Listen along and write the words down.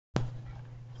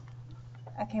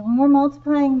Okay, when we're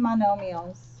multiplying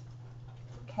monomials,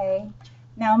 okay,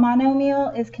 now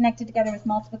monomial is connected together with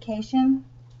multiplication,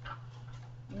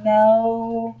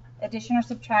 no addition or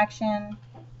subtraction,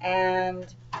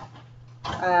 and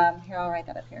here, I'll write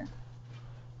that up here.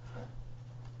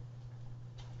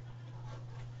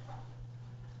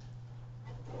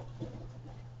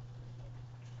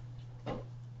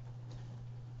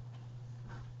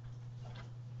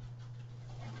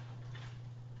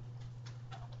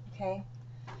 Okay,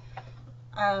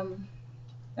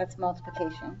 that's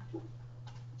multiplication.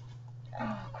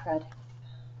 Oh, crud.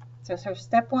 So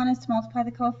step one is to multiply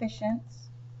the coefficients.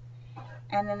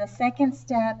 And then the second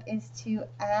step is to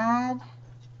add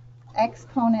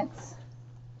exponents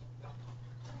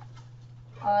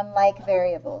on like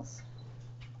variables.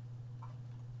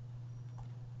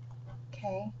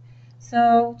 Okay,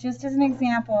 so just as an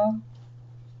example,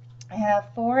 I have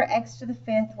 4x to the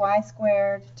 5th y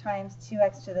squared times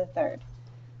 2x to the 3rd.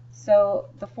 So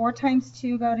the 4 times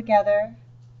 2 go together,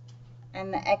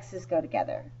 and the x's go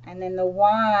together. And then the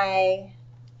y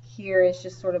here is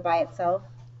just sort of by itself.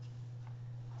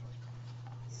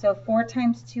 So 4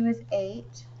 times 2 is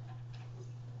 8.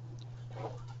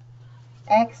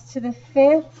 X to the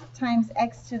 5th times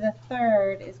x to the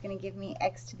 3rd is going to give me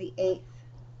x to the 8th,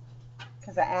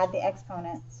 because I add the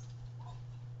exponents,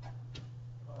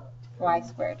 y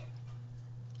squared.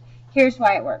 Here's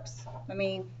why it works. Let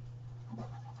me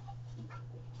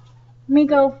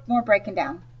go more breaking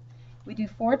down. We do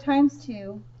 4 times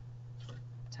 2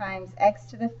 times x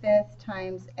to the 5th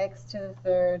times x to the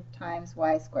 3rd times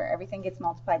y squared. Everything gets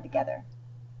multiplied together,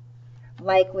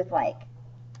 like with like.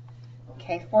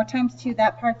 Okay, 4 times 2,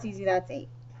 that part's easy, that's 8.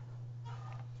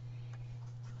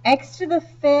 X to the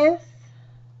 5th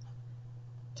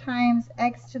times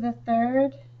x to the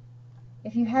 3rd.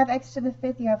 If you have x to the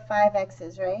 5th, you have 5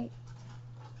 x's, right?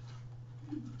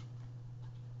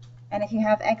 And if you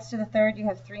have x to the 3rd, you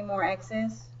have 3 more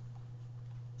x's.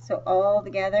 So all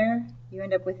together, you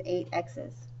end up with 8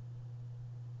 x's.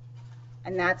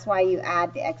 And that's why you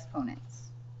add the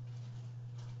exponents.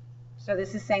 So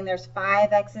this is saying there's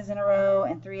 5 x's in a row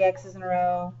and 3 x's in a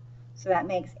row. So that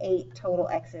makes 8 total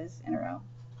x's in a row.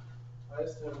 I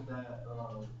assume that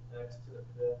x to the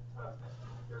 5th times x to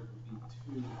the 3rd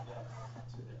would be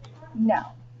 2x to the 8th. No.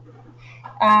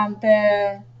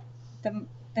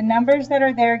 The numbers that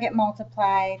are there get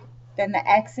multiplied. Then the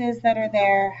x's that are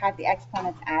there have the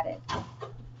exponents added.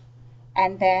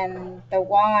 And then the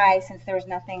y, since there's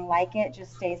nothing like it,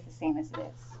 just stays the same as it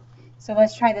is. So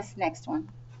let's try this next one.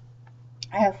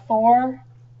 I have 4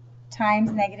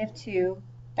 times negative 2.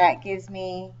 That gives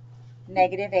me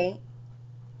negative 8.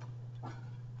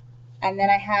 And then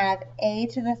I have a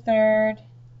to the 3rd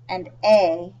and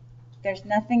a. There's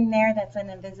nothing there that's an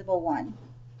invisible 1.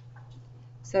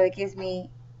 So it gives me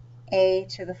a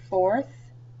to the 4th,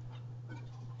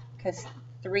 because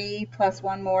 3 plus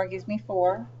 1 more gives me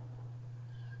 4.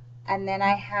 And then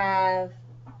I have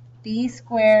b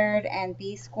squared and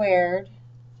b squared.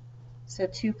 So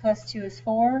 2 plus 2 is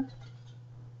 4.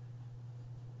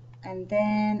 And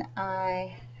then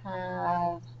I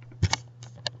have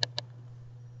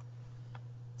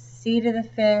c to the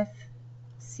 5th,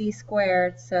 c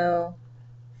squared. So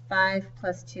 5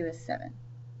 plus 2 is 7.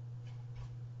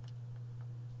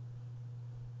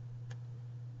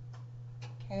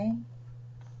 Okay.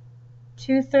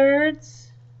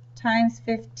 2/3 times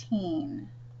 15.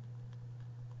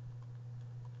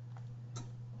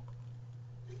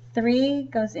 3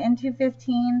 goes into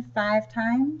 15 5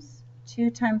 times.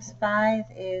 2 times 5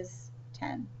 is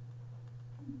 10.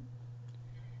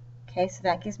 Okay, so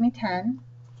that gives me 10.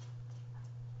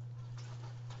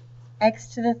 X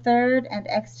to the 3rd and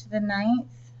x to the 9th.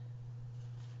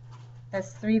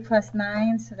 That's 3 plus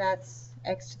 9, so that's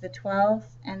x to the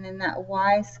 12th. And then that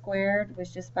y squared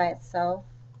was just by itself,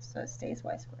 so it stays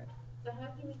y squared. So how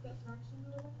do you make that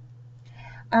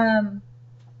fraction?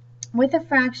 With a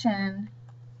fraction,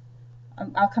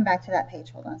 I'll come back to that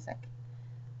page. Hold on a sec.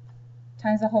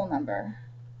 Times the whole number.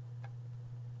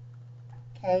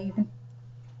 Okay, you can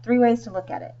 3 ways to look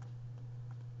at it.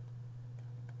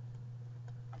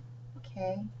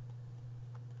 Okay.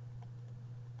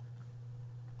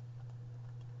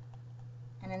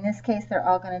 And in this case, they're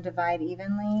all going to divide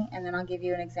evenly, and then I'll give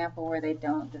you an example where they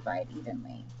don't divide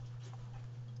evenly.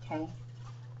 Okay.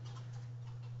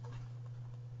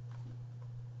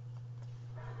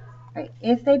 All right,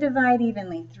 if they divide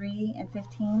evenly, 3 and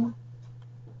 15,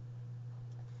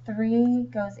 3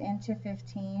 goes into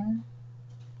 15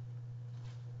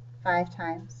 5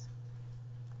 times.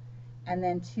 And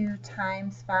then 2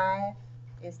 times 5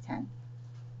 is 10.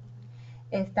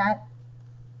 If that,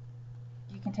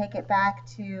 you can take it back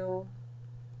to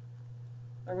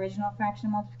original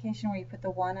fraction multiplication where you put the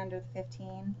 1 under the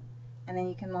 15, and then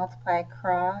you can multiply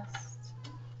across,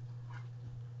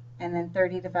 and then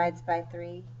 30 divides by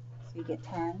 3, so you get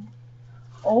 10.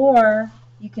 Or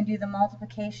you can do the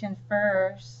multiplication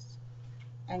first,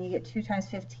 and you get 2 times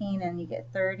 15, and you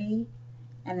get 30,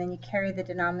 and then you carry the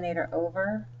denominator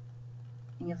over,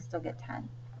 and you'll still get 10.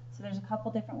 So there's a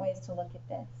couple different ways to look at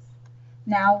this.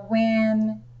 Now,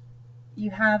 when you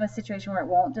have a situation where it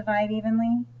won't divide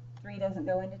evenly, 3 doesn't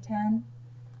go into 10,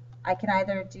 I can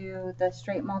either do the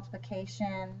straight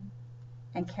multiplication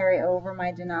and carry over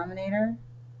my denominator,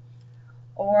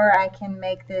 or I can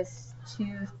make this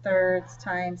 2/3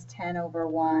 times 10 over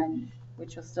 1,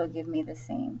 which will still give me the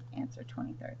same answer,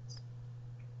 20/3.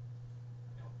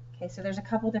 Okay, so there's a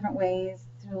couple different ways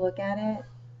to look at it,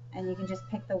 and you can just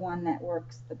pick the one that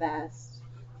works the best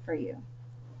for you.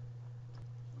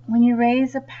 When you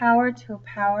raise a power to a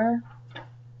power,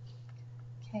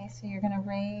 okay, so you're going to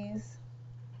raise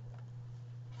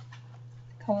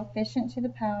the coefficient to the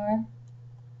power,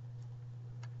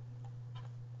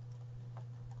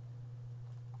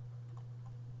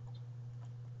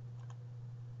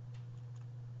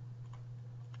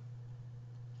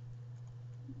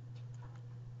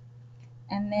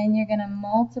 and then you're going to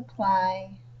multiply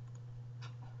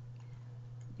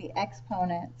the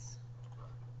exponents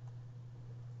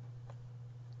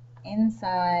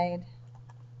inside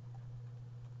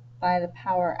by the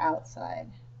power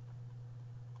outside.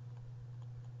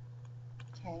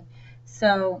 Okay,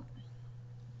 so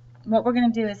what we're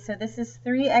going to do is, so this is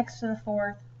 3x to the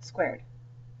 4th squared.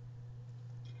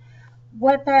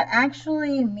 What that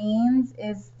actually means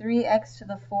is 3x to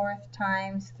the 4th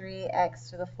times 3x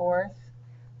to the 4th.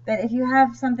 But if you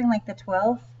have something like the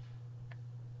 12th,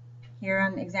 here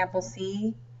on example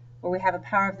C, where we have a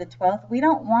power of the 12th, we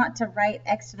don't want to write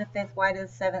x to the 5th, y to the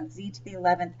 7th, z to the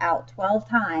 11th out 12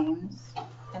 times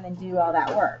and then do all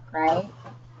that work, right?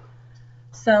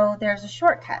 So there's a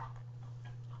shortcut.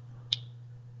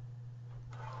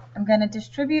 I'm going to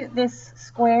distribute this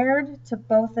squared to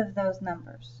both of those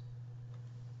numbers.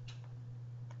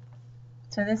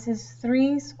 So this is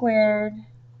 3 squared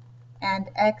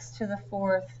and x to the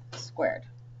 4th squared.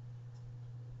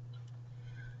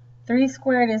 3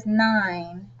 squared is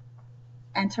 9,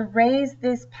 and to raise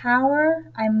this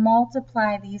power, I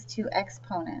multiply these two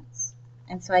exponents,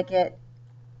 and so I get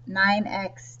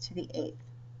 9x to the 8th.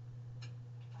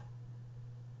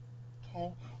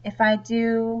 Okay, if I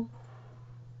do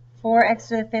 4x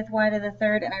to the 5th, y to the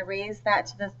 3rd, and I raise that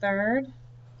to the 3rd,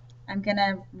 I'm going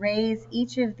to raise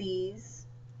each of these.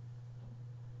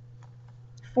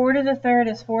 4 to the 3rd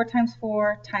is 4 times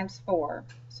 4 times 4.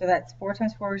 So that's 4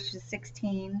 times 4, which is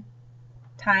 16,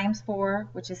 times 4,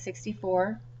 which is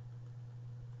 64.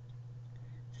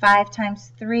 5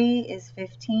 times 3 is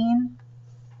 15.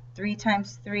 3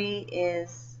 times 3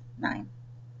 is 9.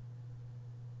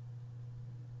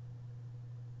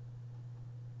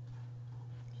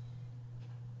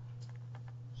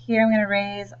 Here I'm going to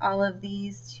raise all of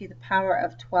these to the power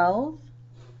of 12.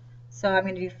 So I'm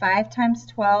going to do 5 times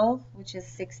 12, which is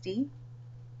 60.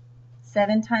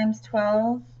 7 times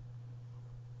 12,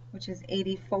 which is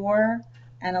 84.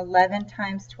 And 11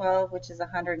 times 12, which is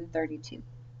 132.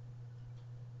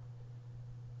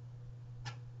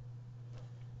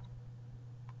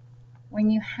 When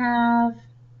you have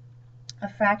a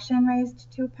fraction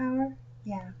raised to a power,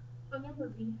 yeah. On number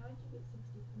B, how did you get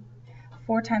 64?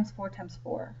 4 times 4 times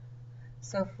 4.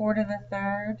 So 4 to the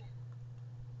 3rd.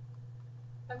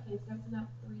 Okay, so that's not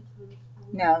 3 times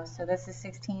 4. No, so this is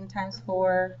 16 times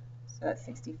 4, so that's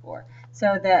 64.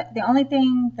 So the only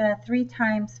thing, the 3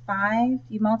 times 5,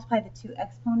 you multiply the two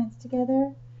exponents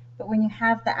together, but when you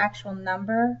have the actual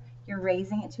number, you're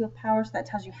raising it to a power, so that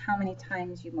tells you how many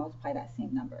times you multiply that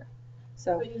same number.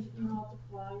 So but you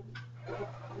multiply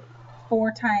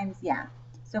 4 times, yeah.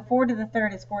 So 4 to the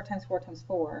 3rd is 4 times 4 times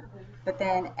 4. Okay. But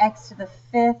then x to the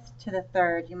 5th to the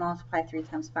 3rd, you multiply 3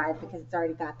 times 5 because it's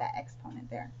already got that exponent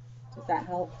there. Does that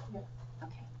help? Yeah.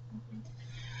 Okay.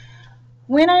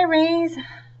 When I raise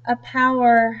a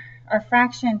power or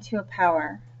fraction to a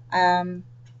power, I'm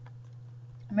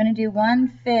going to do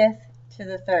 1/5 to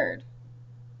the 3rd.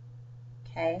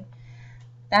 Okay.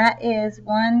 That is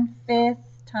 1/5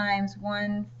 times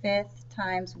 1/5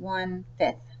 times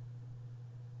 1/5.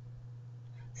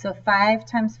 So 5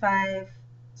 times 5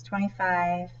 is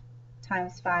 25,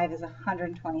 times 5 is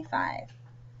 125.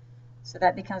 So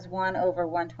that becomes 1 over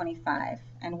 125.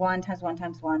 And 1 times 1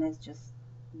 times 1 is just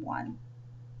 1.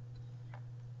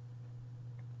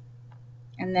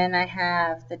 And then I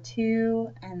have the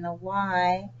 2 and the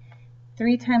y.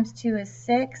 3 times 2 is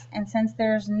 6. And since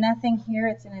there's nothing here,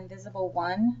 it's an invisible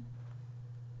 1.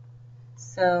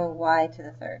 So y to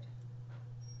the third.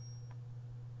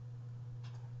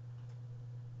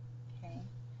 Okay.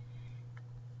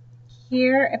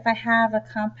 Here, if I have a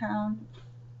compound,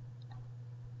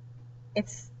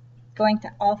 it's going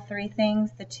to all three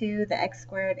things, the 2, the x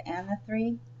squared, and the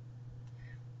 3.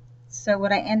 So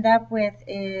what I end up with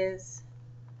is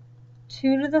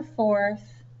 2 to the 4th,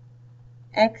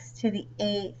 x to the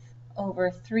 8th over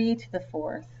 3 to the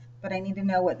 4th. But I need to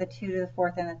know what the 2 to the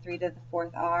 4th and the 3 to the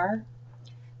 4th are.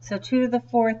 So 2 to the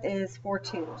 4th is 4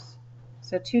 2's.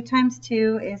 So 2 times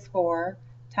 2 is 4,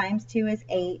 times 2 is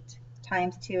 8,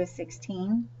 times 2 is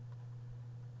 16.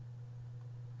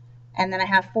 And then I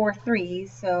have 4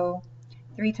 3's, so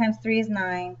 3 times 3 is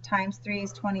 9, times 3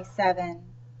 is 27,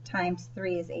 times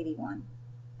 3 is 81.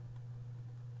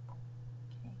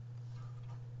 Okay.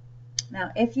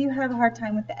 Now, if you have a hard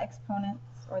time with the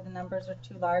exponents or the numbers are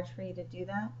too large for you to do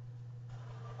that,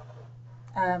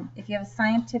 if you have a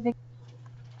scientific,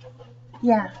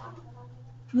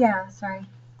 sorry.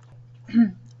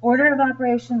 Order of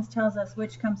operations tells us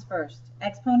which comes first,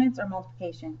 exponents or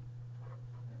multiplication?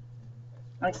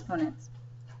 Exponents.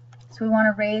 So we want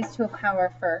to raise to a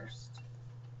power first.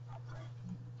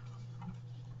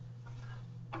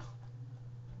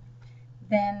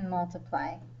 Then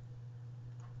multiply.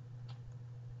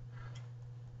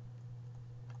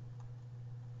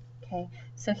 Okay,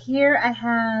 so here I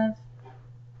have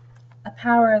a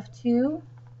power of 2.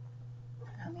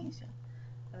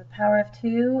 A power of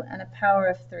 2 and a power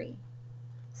of 3.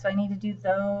 So I need to do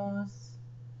those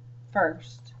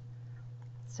first.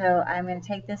 So I'm going to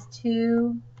take this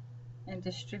 2 and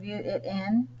distribute it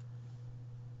in.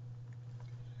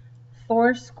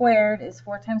 4 squared is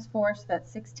 4 times 4, so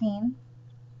that's 16.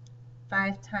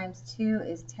 5 times 2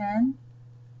 is 10.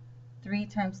 3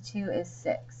 times 2 is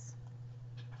 6.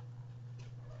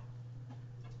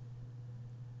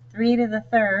 3 to the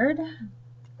third,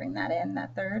 bring that in,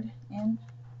 that third in.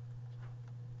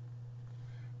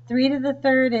 3 to the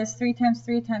third is 3 times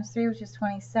 3 times 3, which is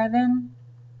 27.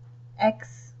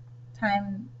 X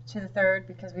time to the third,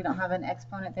 because we don't have an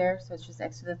exponent there, so it's just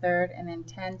x to the third. And then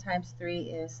 10 times 3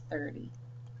 is 30.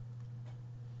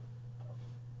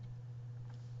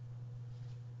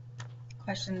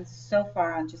 Questions so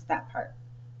far on just that part?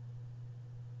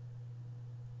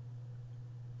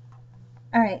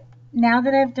 All right, now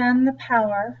that I've done the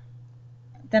power,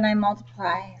 then I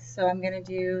multiply. So I'm going to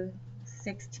do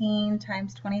 16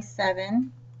 times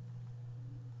 27,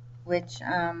 which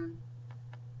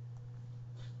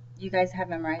you guys have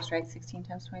memorized, right? 16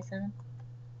 times 27?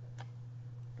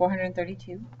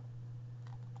 432.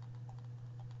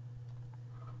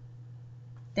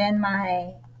 Then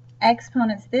my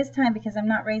exponents this time, because I'm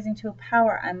not raising to a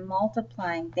power, I'm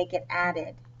multiplying. They get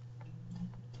added.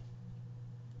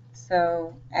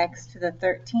 So x to the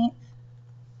 13th.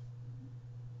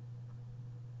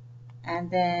 And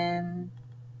then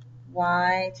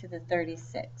y to the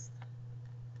 36th.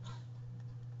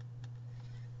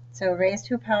 So raise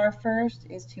to a power first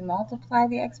is to multiply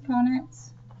the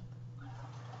exponents.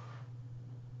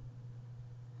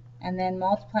 And then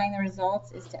multiplying the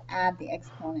results is to add the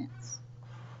exponents.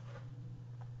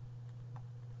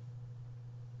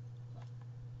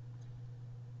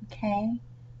 Okay.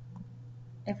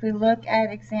 If we look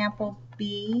at example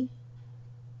B,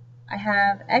 I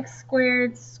have x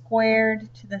squared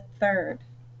squared to the third.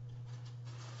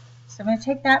 So I'm going to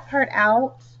take that part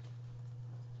out.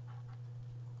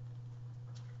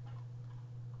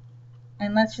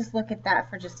 And let's just look at that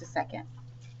for just a second.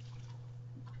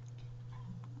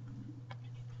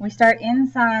 We start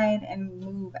inside and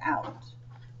move out.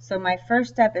 So my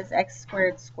first step is x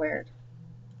squared squared.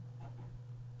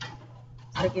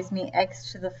 So it gives me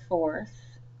x to the 4th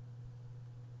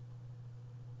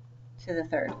to the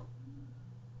 3rd.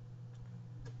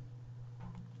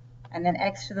 And then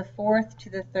x to the 4th to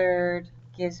the 3rd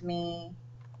gives me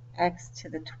x to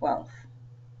the 12th.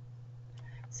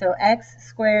 So x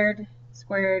squared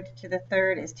squared to the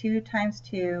 3rd is 2 times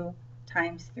 2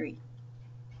 times 3.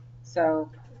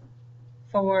 So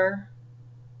 4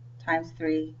 times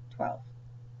 3, 12.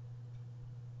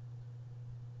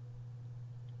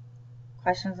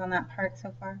 Questions on that part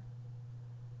so far?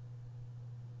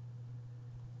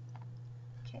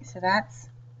 Okay, so that's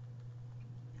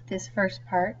this first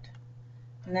part.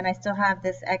 And then I still have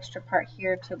this extra part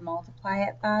here to multiply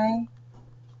it by.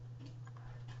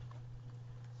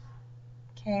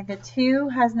 Okay, the 2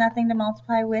 has nothing to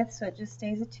multiply with, so it just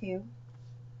stays a 2.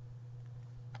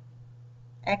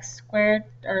 X squared,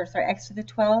 or sorry, x to the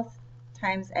 12th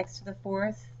times x to the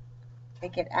 4th, they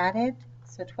get added.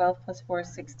 So 12 plus 4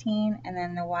 is 16, and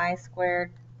then the y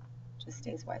squared just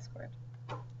stays y squared.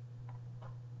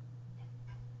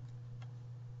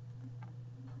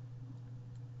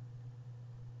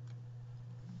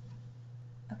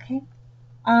 Okay.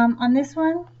 On this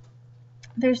one,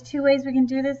 there's two ways we can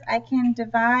do this. I can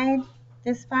divide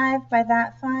this 5 by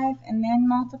that 5 and then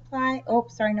multiply. Oh,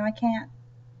 sorry, no, I can't.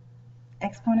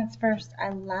 Exponents first. I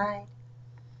lied.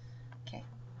 Okay.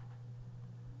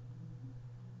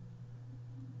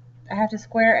 I have to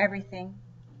square everything.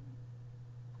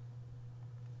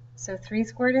 So 3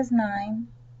 squared is 9.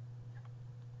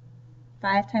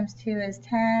 5 times 2 is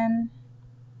 10.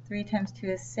 3 times 2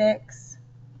 is 6.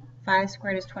 5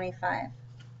 squared is 25.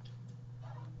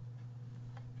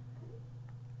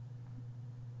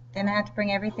 Then I have to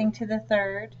bring everything to the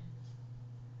third.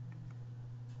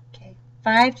 Okay,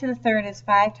 5 to the third is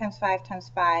 5 times 5 times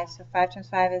 5. So 5 times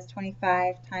 5 is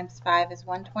 25 times 5 is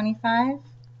 125.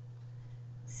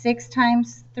 6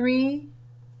 times 3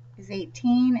 is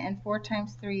 18, and 4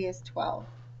 times 3 is 12.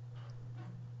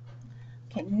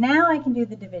 Okay, now I can do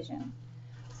the division.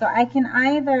 So I can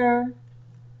either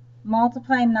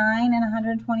multiply 9 and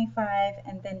 125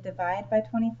 and then divide by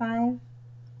 25,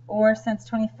 or since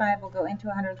 25 will go into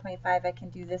 125, I can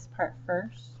do this part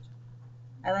first.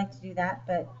 I like to do that,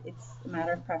 but it's a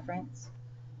matter of preference.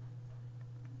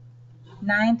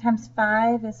 9 times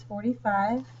 5 is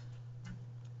 45.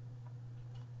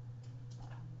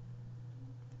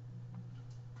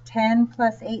 10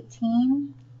 plus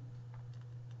 18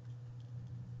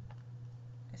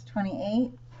 is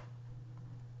 28.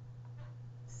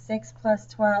 6 plus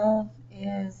 12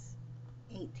 is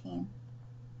 18.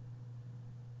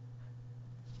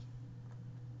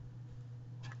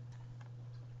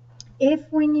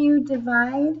 If when you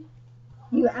divide,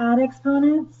 you add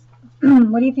exponents,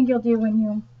 what do you think you'll do when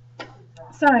you,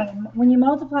 when you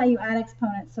multiply, you add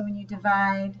exponents. So when you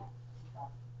divide,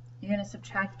 you're going to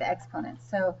subtract the exponents.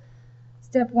 So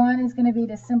step 1 is going to be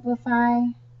to simplify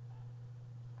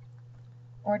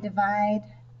or divide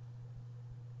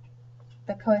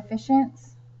the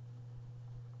coefficients.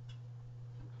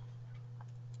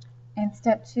 And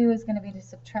step 2 is going to be to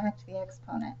subtract the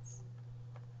exponents.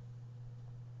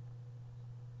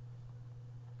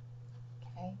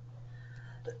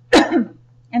 Okay.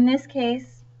 In this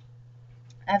case,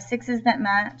 I have 6's that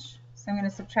match, so I'm going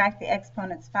to subtract the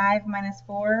exponents. 5 minus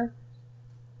 4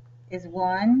 is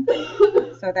 1,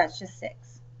 so that's just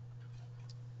 6.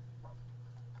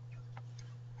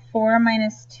 4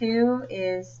 minus 2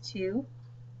 is 2.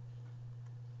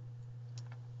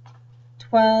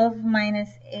 12 minus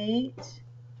 8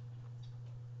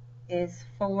 is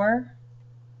 4.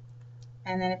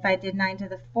 And then if I did 9 to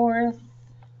the 4th,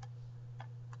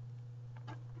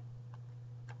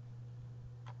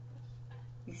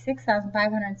 be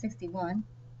 6,561.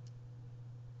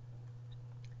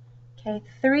 Okay,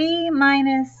 3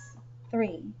 minus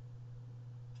 3.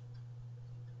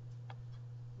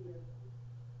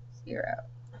 0.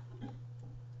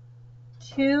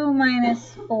 2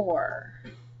 minus 4.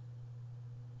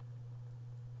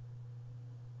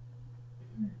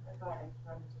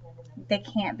 They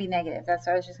can't be negative. That's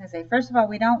what I was just going to say. First of all,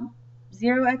 we don't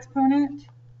zero exponent.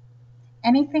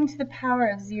 Anything to the power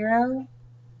of 0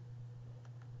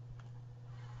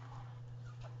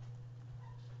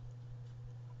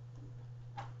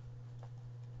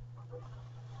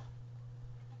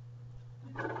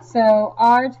 so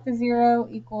r to the 0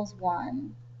 equals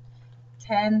 1.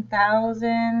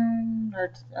 10,000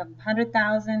 or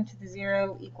 100,000 to the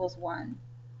 0 equals 1.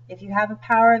 If you have a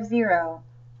power of 0,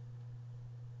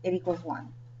 it equals 1.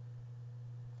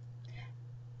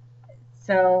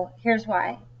 So here's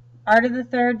why. R to the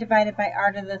third divided by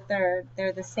R to the third,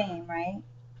 they're the same, right?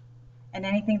 And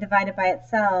anything divided by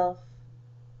itself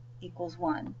equals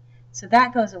 1. So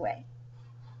that goes away.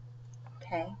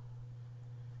 Okay.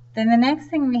 Then the next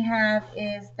thing we have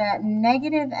is that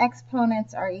negative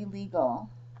exponents are illegal.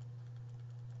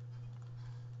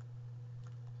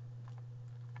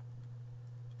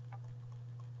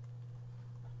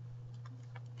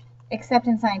 Except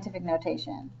in scientific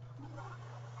notation.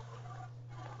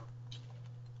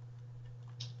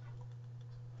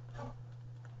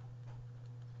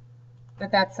 But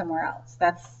that's somewhere else.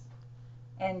 That's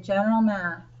in general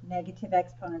math, negative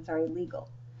exponents are illegal.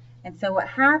 And so what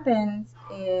happens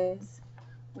is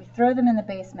we throw them in the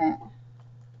basement.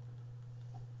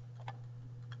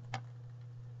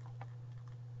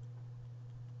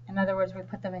 In other words, we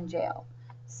put them in jail.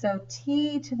 So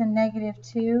t to the negative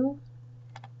 2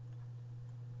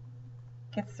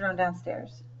 gets thrown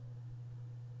downstairs.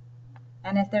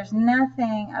 And if there's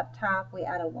nothing up top, we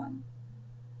add a 1.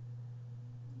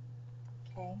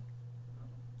 Okay.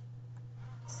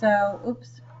 So,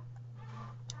 oops.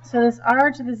 So this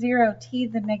r to the 0, t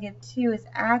to the negative 2 is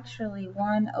actually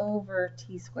 1 over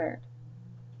t squared.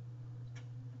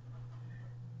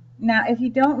 Now, if you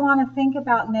don't want to think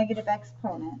about negative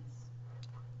exponents,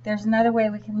 there's another way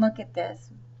we can look at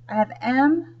this. I have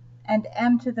m and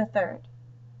m to the third.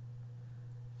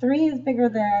 3 is bigger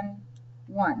than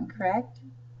 1, correct?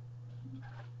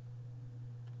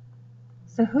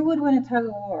 So who would win a tug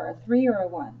of war, a 3 or a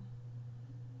 1?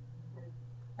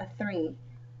 A 3.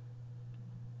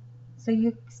 So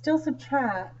you still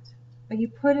subtract, but you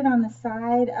put it on the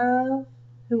side of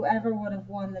whoever would have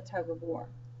won the tug of war.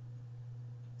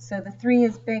 So the 3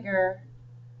 is bigger,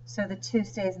 so the 2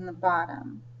 stays in the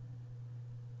bottom.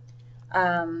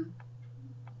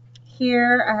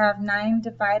 Here I have 9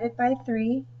 divided by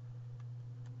 3.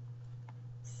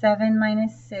 7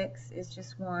 minus 6 is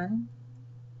just 1.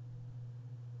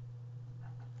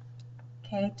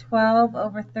 Okay, 12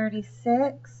 over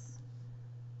 36.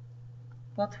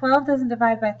 Well, 12 doesn't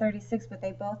divide by 36, but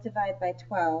they both divide by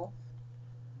 12.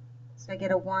 So I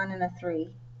get a 1 and a 3.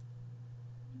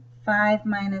 5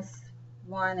 minus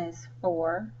 1 is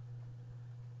 4.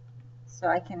 So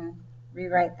I can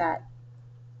rewrite that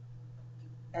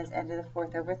as n to the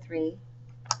 4th over 3.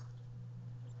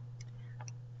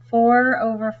 4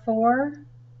 over 4,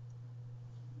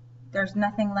 there's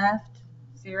nothing left,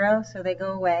 0, so they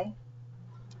go away.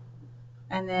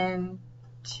 And then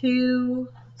 3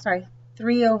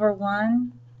 over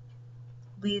 1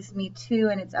 leaves me 2,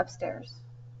 and it's upstairs.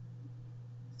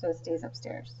 So it stays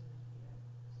upstairs.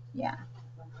 Yeah.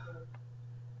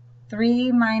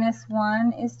 3 minus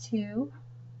 1 is 2.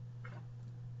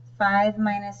 5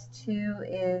 minus 2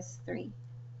 is 3.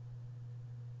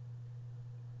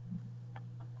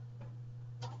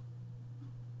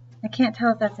 I can't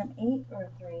tell if that's an 8 or a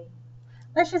 3.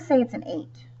 Let's just say it's an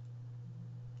 8.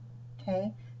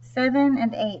 Okay, 7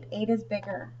 and 8. 8 is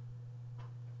bigger.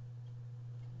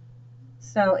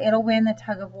 So it'll win the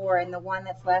tug of war, and the one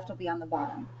that's left will be on the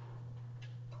bottom.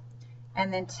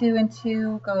 And then 2 and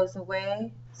 2 goes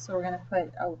away, so we're going to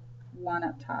put a 1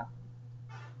 up top.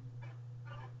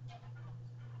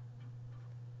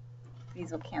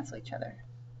 These will cancel each other.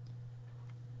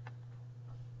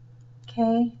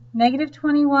 Okay, negative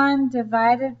 21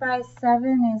 divided by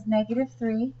 7 is negative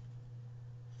 3.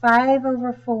 5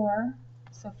 over 4,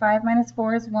 so 5 minus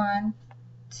 4 is 1.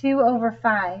 2 over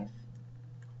 5.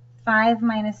 5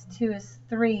 minus 2 is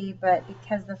 3, but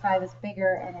because the 5 is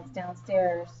bigger and it's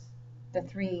downstairs, the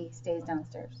 3 stays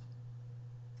downstairs.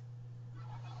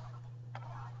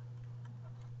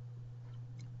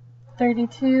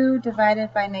 (32)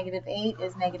 divided by negative 8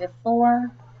 is negative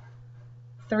 4.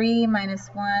 3 minus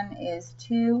 1 is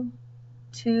 2.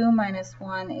 2 minus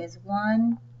 1 is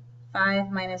 1.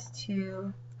 5 minus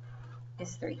 2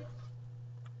 is 3.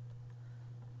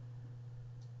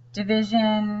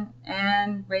 Division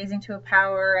and raising to a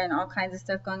power and all kinds of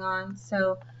stuff going on.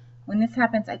 So when this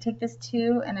happens, I take this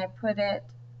 2 and I put it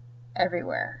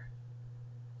everywhere.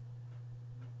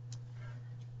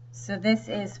 So this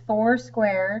is 4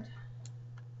 squared,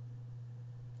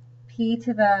 p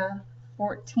to the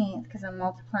 14th, because I'm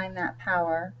multiplying that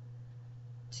power.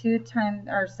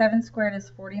 7 squared is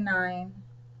 49,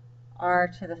 r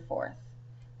to the 4th.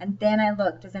 And then I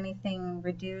look, does anything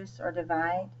reduce or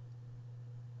divide?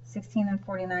 16 and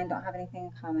 49 don't have anything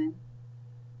in common.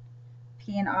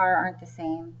 P and R aren't the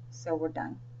same, so we're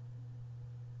done.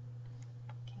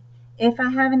 Okay. If I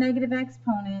have a negative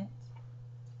exponent,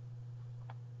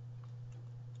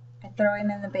 I throw him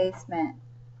in the basement,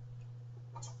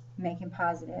 make him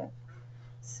positive.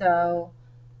 So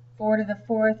 4 to the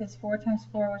 4th is 4 times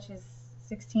 4, which is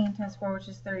 16 times 4, which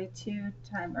is 32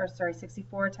 times,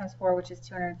 64 times 4, which is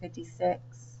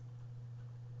 256.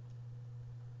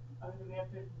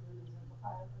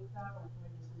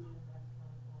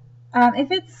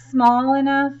 If it's small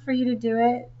enough for you to do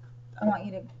it, I want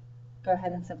you to go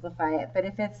ahead and simplify it. But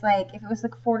if it's like, if it was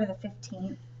like 4 to the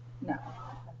 15th, no.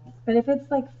 But if it's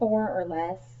like 4 or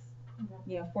less,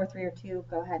 4, 3, or 2,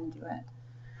 go ahead and do it.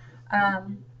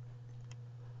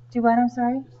 Do what? I'm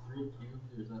sorry? Is 3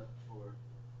 cubed, or is that 4?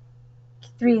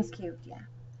 3 is cubed, yeah.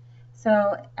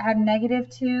 So I had negative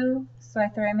 2, so I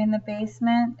throw him in the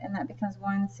basement, and that becomes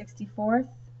 1/64.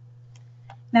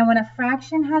 Now when a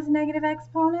fraction has a negative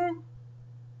exponent,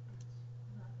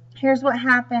 here's what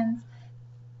happens.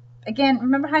 Again,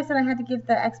 remember how I said I had to give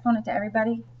the exponent to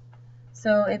everybody?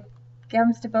 So it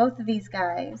comes to both of these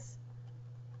guys.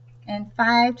 And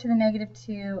 5 to the negative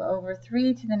 2 over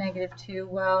 3 to the negative 2.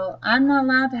 Well, I'm not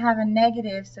allowed to have a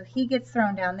negative, so he gets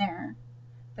thrown down there.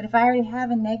 But if I already have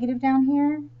a negative down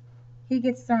here, he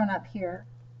gets thrown up here.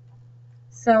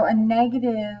 So a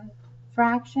negative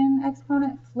fraction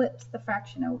exponent flips the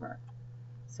fraction over.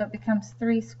 So it becomes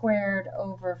 3 squared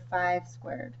over 5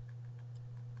 squared.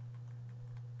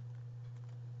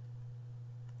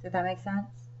 Does that make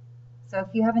sense? So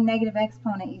if you have a negative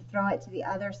exponent, you throw it to the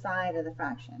other side of the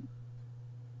fraction.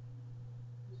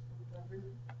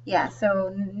 Yeah, so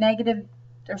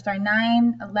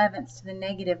 9/11ths to the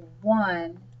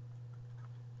 -1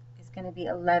 is going to be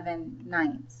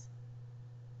 11/9.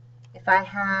 If I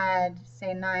had,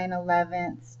 say,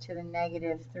 9/11ths to the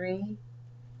 -3,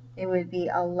 it would be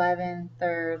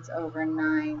 11/3 over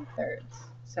 9/3.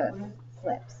 So it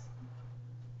flips.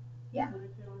 Yeah. What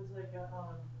if it was like a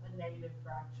negative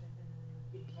fraction and then it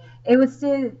would be like, It would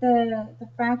still, the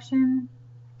fraction,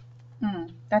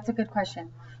 that's a good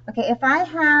question. Okay, if I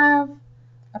have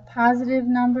a positive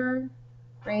number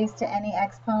raised to any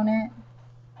exponent,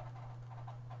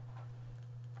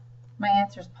 my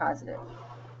answer is positive.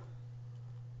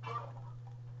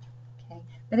 Okay,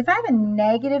 but if I have a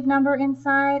negative number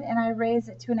inside and I raise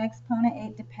it to an exponent,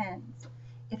 it depends.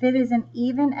 If it is an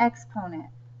even exponent,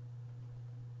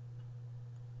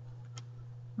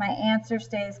 my answer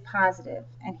stays positive.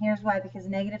 And here's why, because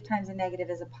negative times a negative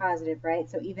is a positive, right?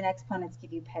 So even exponents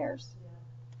give you pairs.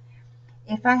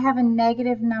 yeah. If I have a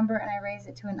negative number and I raise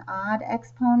it to an odd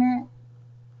exponent,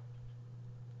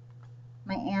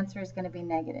 my answer is going to be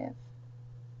negative.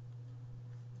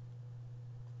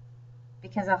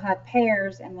 Because I'll have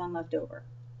pairs and one left over.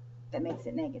 That makes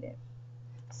it negative.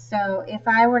 So if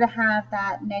I were to have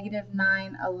that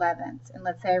 -9/11ths, and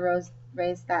let's say I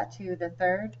raised that to the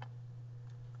third,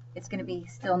 it's going to be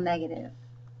still negative.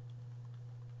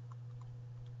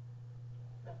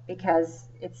 Because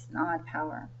it's an odd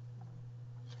power.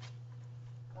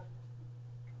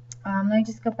 Let me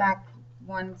just go back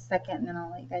 1 second and then I'll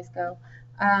let you guys go.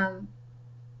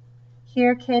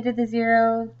 Here, k to the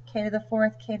 0, k to the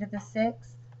 4th, k to the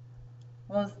 6th.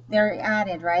 Well, they're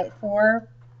added, right? 4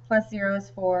 plus 0 is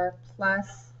 4,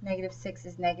 plus -6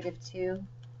 is -2.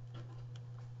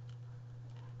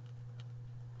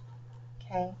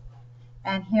 Okay.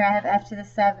 And here I have f to the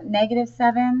 7,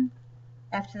 -7,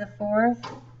 f to the 4th.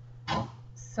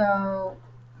 So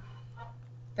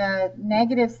the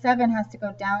 -7 has to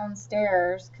go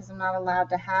downstairs because I'm not allowed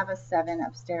to have a 7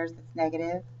 upstairs that's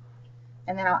negative.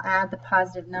 And then I'll add the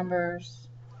positive numbers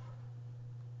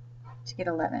to get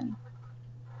 11.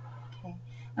 Okay,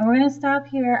 and we're going to stop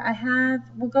here.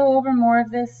 We'll go over more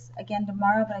of this again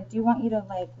tomorrow, but I do want you to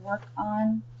work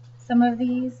on some of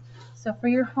these. So for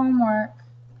your homework,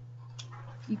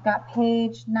 you've got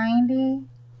page 90,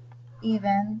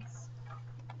 evens,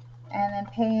 and then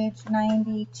page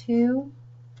 92,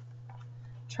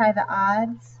 try the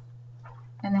odds,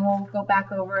 and then we'll go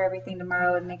back over everything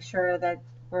tomorrow and make sure that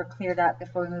we're cleared up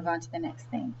before we move on to the next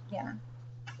thing. Yeah.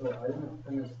 So I didn't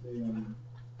finish the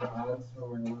odds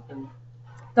when we're working.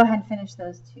 Go ahead and finish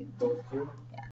those two. Those two? Yeah.